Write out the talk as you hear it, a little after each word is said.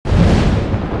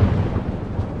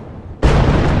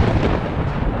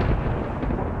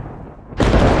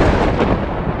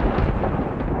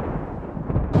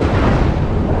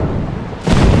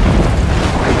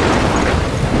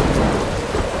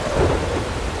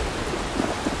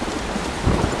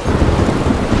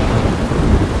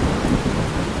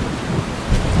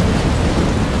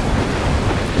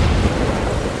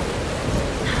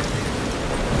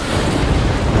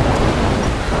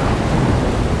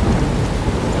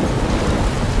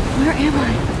Where am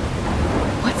I?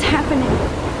 What's happening?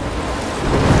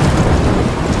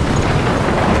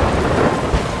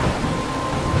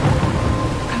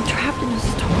 I'm trapped in a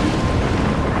storm?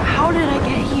 How did I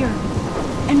get here?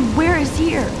 And where is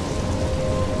here?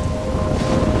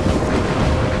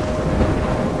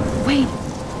 Wait,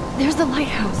 there's the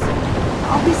lighthouse.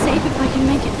 I'll be safe if I can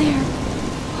make it there.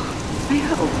 I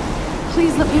hope.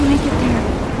 Please let me make it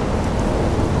there.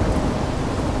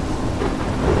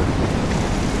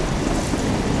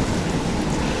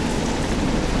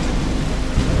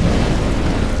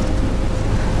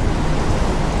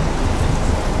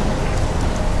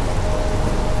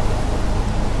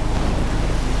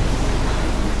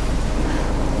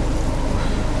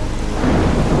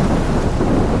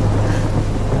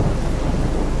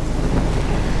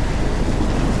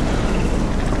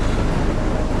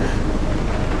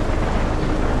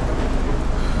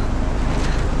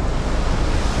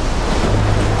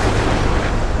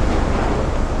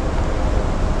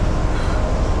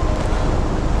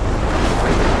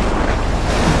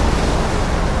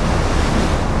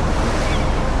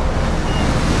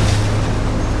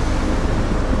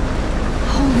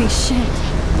 Holy shit.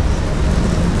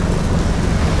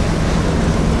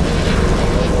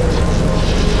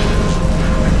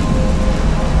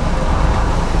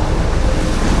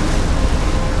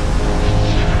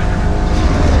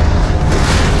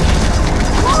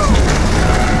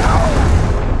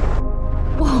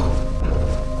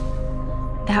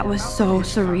 That was so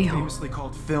surreal. Famously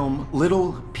called film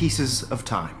Little Pieces of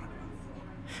Time.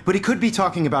 But he could be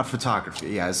talking about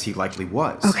photography, as he likely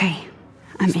was. Okay,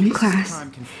 I'm in class.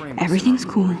 Everything's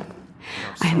cool.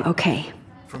 I'm okay.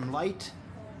 From light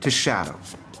to shadow.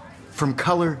 From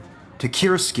color to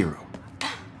chiaroscuro.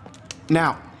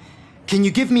 Now, can you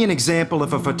give me an example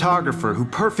of a photographer who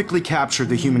perfectly captured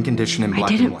the human condition in black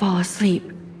and white? I didn't fall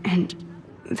asleep, and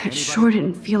that sure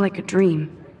didn't feel like a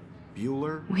dream.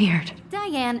 Bueller? Weird.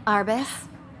 Diane Arbus.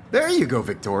 There you go,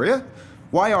 Victoria.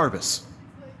 Why Arbus?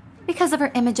 Because of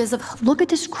her images of... Look at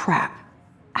this crap.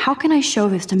 How can I show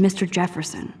this to Mr.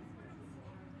 Jefferson?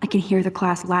 I can hear the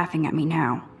class laughing at me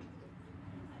now.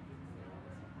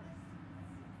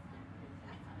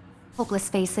 hopeless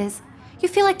faces. You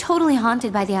feel like totally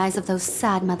haunted by the eyes of those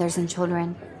sad mothers and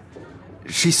children.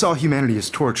 She saw humanity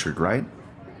as tortured, right?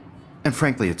 And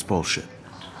frankly, it's bullshit.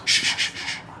 Shh, shh, shh,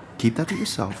 shh. Keep that to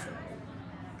yourself.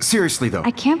 Seriously, though. I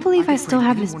can't believe I still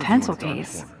have this pencil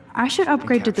case. I should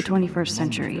upgrade to the 21st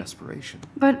century.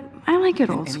 But I like it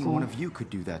old school. Any one of you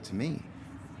could do that to me.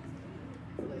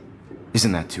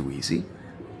 Isn't that too easy?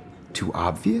 Too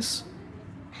obvious?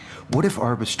 What if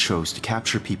Arbus chose to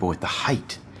capture people at the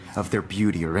height of their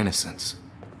beauty or innocence?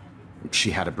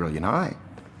 She had a brilliant eye.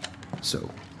 So,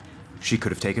 she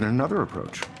could have taken another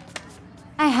approach.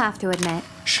 I have to admit.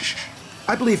 Shh.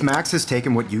 I believe Max has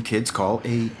taken what you kids call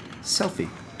a selfie.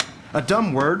 A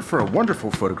dumb word for a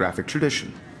wonderful photographic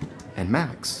tradition. And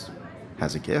Max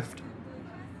has a gift.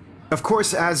 Of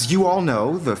course, as you all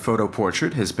know, the photo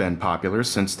portrait has been popular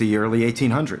since the early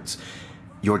 1800s.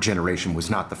 Your generation was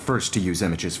not the first to use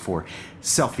images for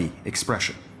selfie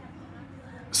expression.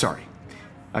 Sorry,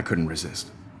 I couldn't resist.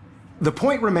 The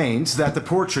point remains that the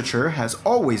portraiture has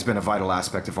always been a vital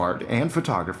aspect of art and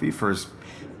photography for as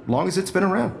long as it's been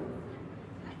around.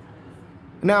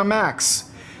 Now, Max,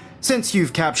 since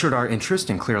you've captured our interest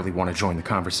and clearly want to join the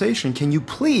conversation, can you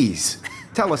please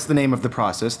tell us the name of the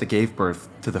process that gave birth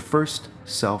to the first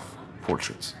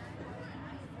self-portraits?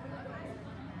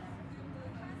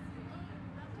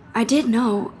 I did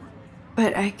know,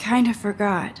 but I kind of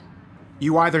forgot.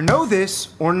 You either know this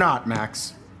or not,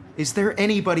 Max. Is there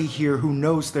anybody here who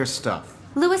knows their stuff?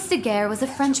 Louis Daguerre was a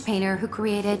French painter who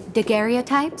created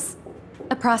daguerreotypes,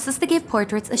 a process that gave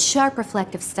portraits a sharp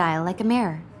reflective style like a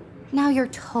mirror. Now you're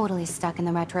totally stuck in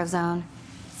the retro zone.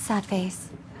 Sad face.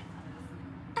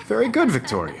 Very good,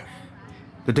 Victoria.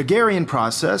 The Daguerrean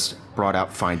process brought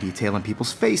out fine detail in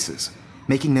people's faces,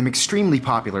 making them extremely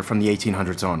popular from the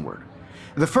 1800s onward.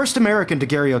 The first American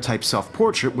daguerreotype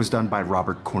self-portrait was done by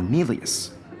Robert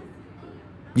Cornelius.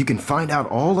 You can find out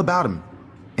all about him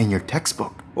in your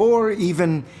textbook, or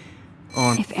even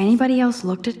on... If anybody else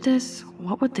looked at this,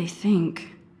 what would they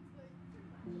think?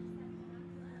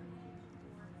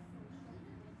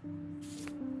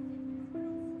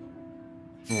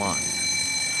 Line.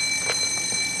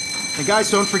 And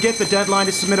guys, don't forget the deadline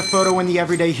to submit a photo in the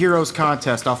Everyday Heroes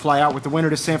contest. I'll fly out with the winner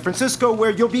to San Francisco,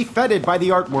 where you'll be feted by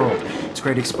the art world. It's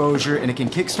great exposure, and it can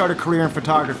kickstart a career in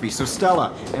photography. So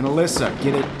Stella and Alyssa,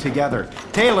 get it together.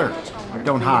 Taylor,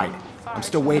 don't hide. I'm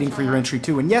still waiting for your entry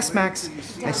too. And yes, Max,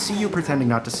 I see you pretending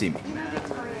not to see me.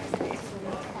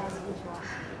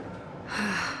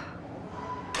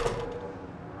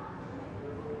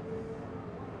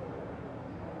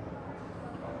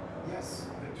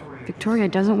 Victoria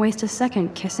doesn't waste a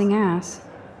second kissing ass.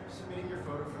 Submitting your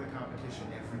photo for the competition,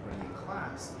 everybody in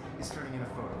class is turning in a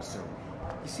photo, so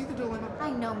you see the dilemma?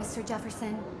 I know, Mr.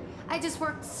 Jefferson. I just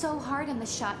worked so hard on the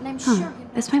shot, and I'm sure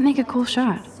This might make a cool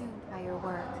shot. by your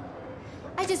work.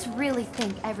 I just really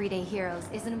think Everyday Heroes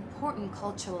is an important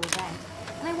cultural event,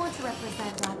 and I want to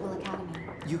represent Blackwell Academy.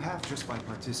 You have just by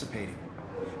participating,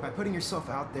 by putting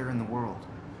yourself out there in the world.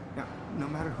 Now, no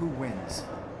matter who wins,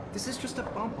 this is just a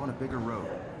bump on a bigger road.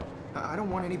 I don't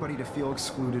want anybody to feel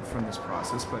excluded from this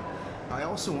process, but I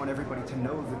also want everybody to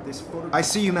know that this photo... I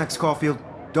see you, Max Caulfield.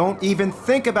 Don't even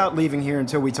think about leaving here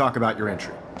until we talk about your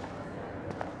entry.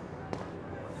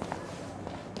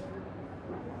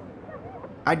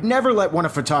 I'd never let one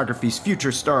of photography's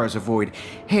future stars avoid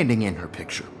handing in her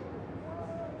picture.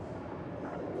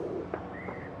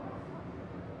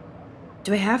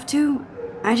 Do I have to?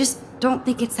 I just don't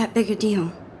think it's that big a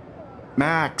deal.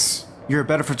 Max, you're a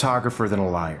better photographer than a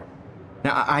liar.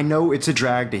 Now, I know it's a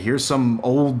drag to hear some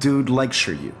old dude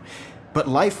lecture you, but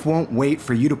life won't wait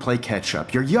for you to play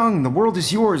catch-up. You're young, the world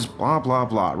is yours, blah, blah,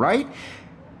 blah, right?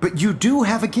 But you do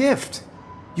have a gift.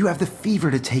 You have the fever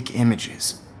to take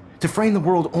images, to frame the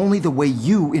world only the way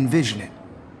you envision it.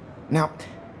 Now,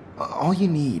 all you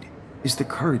need is the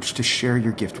courage to share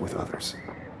your gift with others.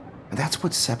 And that's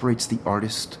what separates the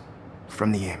artist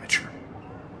from the amateur.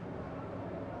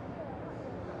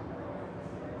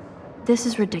 This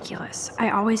is ridiculous. I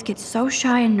always get so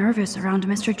shy and nervous around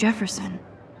Mr. Jefferson.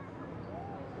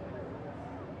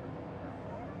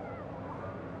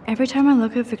 Every time I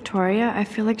look at Victoria, I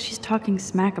feel like she's talking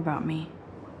smack about me.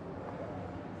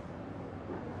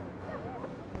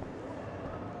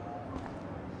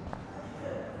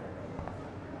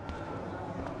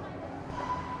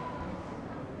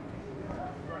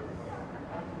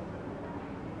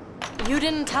 You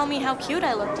didn't tell me how cute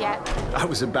I looked yet. I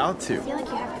was about to. I feel like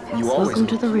you have to You always Welcome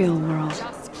to the real world.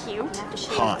 just cute.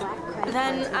 hot.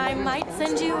 Then I might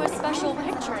send you a special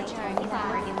picture.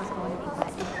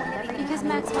 Because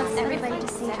Max wants everybody to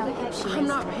see how hip she is. I'm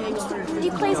not paying $150 He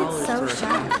plays it so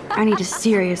sharp. I need a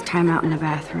serious timeout in the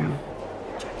bathroom.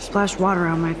 Splash water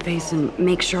on my face and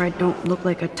make sure I don't look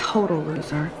like a total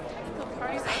loser.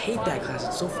 I hate that class.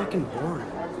 It's so fucking boring.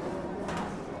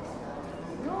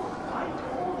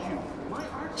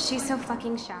 She's so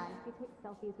fucking shy. She takes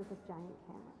selfies with a giant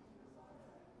camera.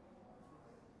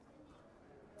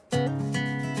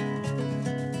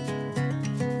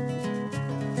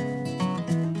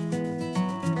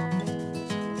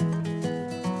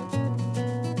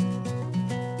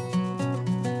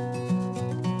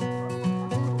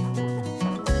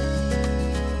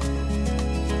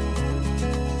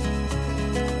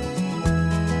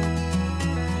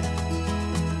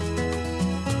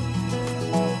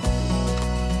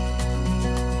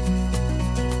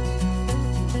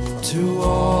 To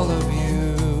all of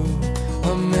you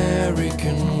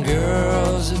American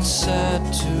girls, it's sad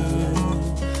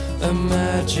to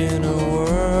imagine a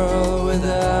world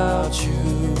without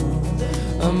you.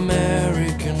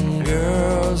 American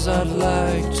girls, I'd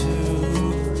like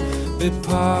to be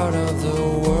part of the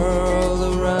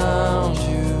world around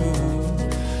you.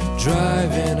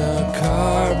 Driving a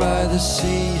car by the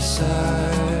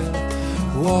seaside,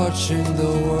 watching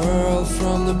the world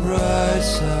from the bright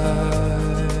side.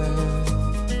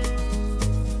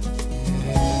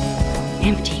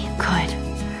 Empty. Good.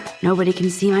 Nobody can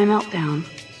see my meltdown.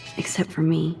 Except for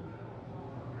me.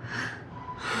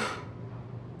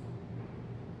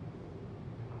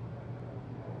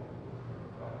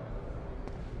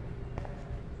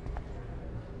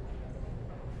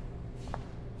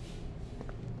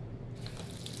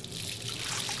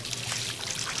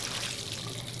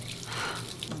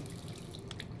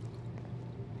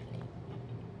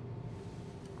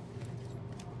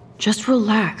 Just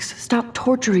relax. Stop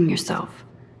torturing yourself.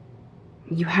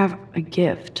 You have a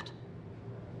gift.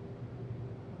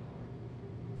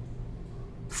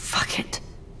 Fuck it.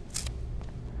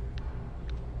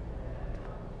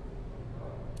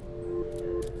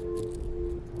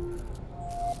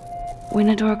 When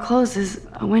a door closes,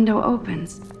 a window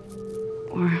opens.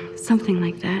 Or something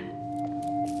like that.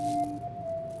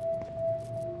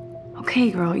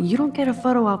 Okay, girl, you don't get a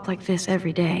photo op like this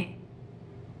every day.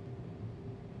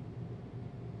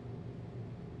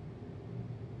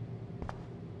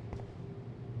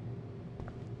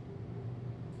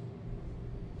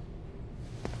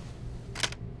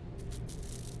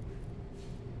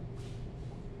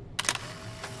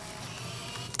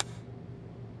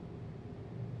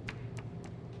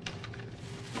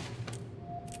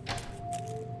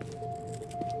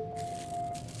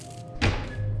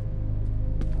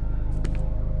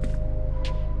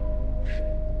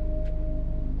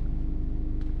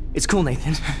 It's cool,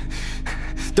 Nathan.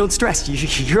 Don't stress.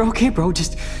 You're okay, bro.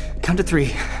 Just count to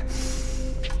 3.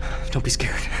 Don't be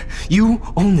scared. You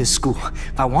own this school.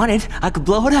 If I wanted, I could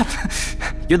blow it up.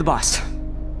 You're the boss.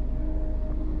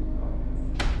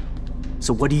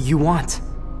 So what do you want?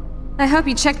 I hope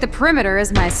you checked the perimeter,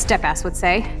 as my step-ass would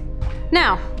say.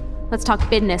 Now, let's talk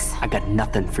business. I got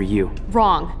nothing for you.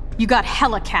 Wrong. You got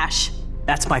hella cash.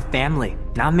 That's my family,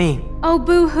 not me. Oh,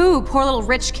 boo-hoo, poor little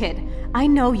rich kid. I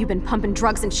know you've been pumping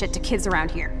drugs and shit to kids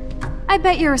around here. I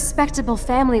bet your respectable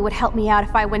family would help me out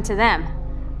if I went to them.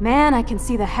 Man, I can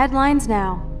see the headlines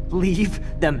now. Leave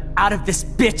them out of this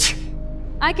bitch!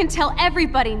 I can tell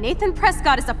everybody Nathan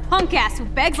Prescott is a punk ass who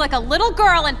begs like a little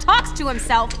girl and talks to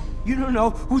himself. You don't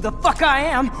know who the fuck I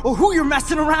am or who you're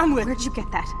messing around with. Where'd you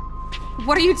get that?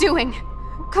 What are you doing?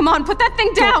 Come on, put that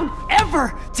thing down! Don't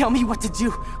ever tell me what to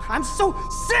do! I'm so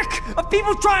sick of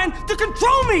people trying to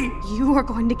control me! You are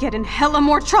going to get in hella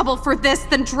more trouble for this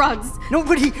than drugs.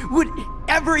 Nobody would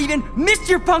ever even miss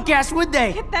your punk ass, would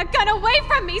they? Get that gun away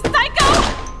from me,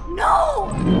 psycho!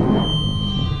 No!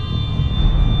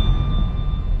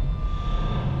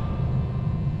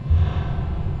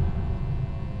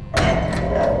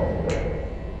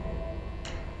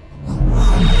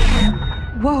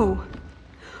 Whoa.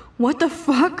 What the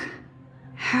fuck?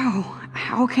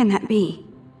 How can that be?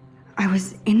 I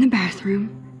was in the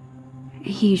bathroom.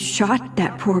 He shot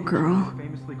that poor girl.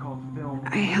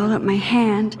 I held up my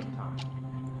hand.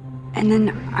 And then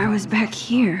I was back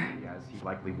here. As he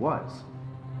likely was.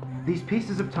 These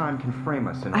pieces of time can frame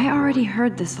us in I already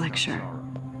heard this lecture.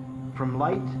 From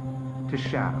light to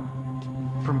shadow.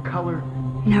 From color.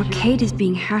 Now Kate is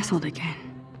being hassled again.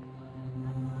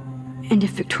 And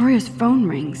if Victoria's phone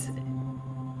rings,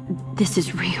 this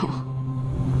is real.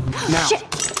 Now, Shit.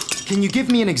 Can you give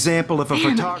me an example of a Damn, I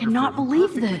photographer cannot who believe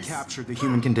perfectly this. captured the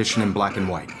human condition in black and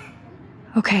white?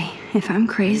 Okay, if I'm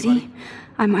crazy,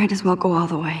 I might as well go all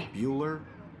the way. Bueller?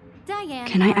 Diane.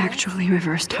 Can I actually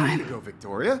reverse There you time? go,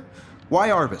 Victoria. Why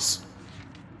Arbus?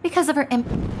 Because of her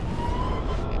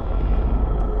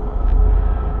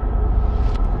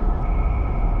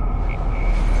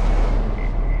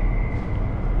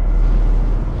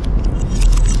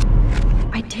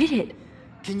I did it.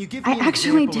 Can you give I me an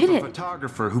actually example did of a it.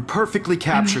 photographer who perfectly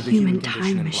captured the human human condition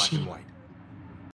time in black machine. and white?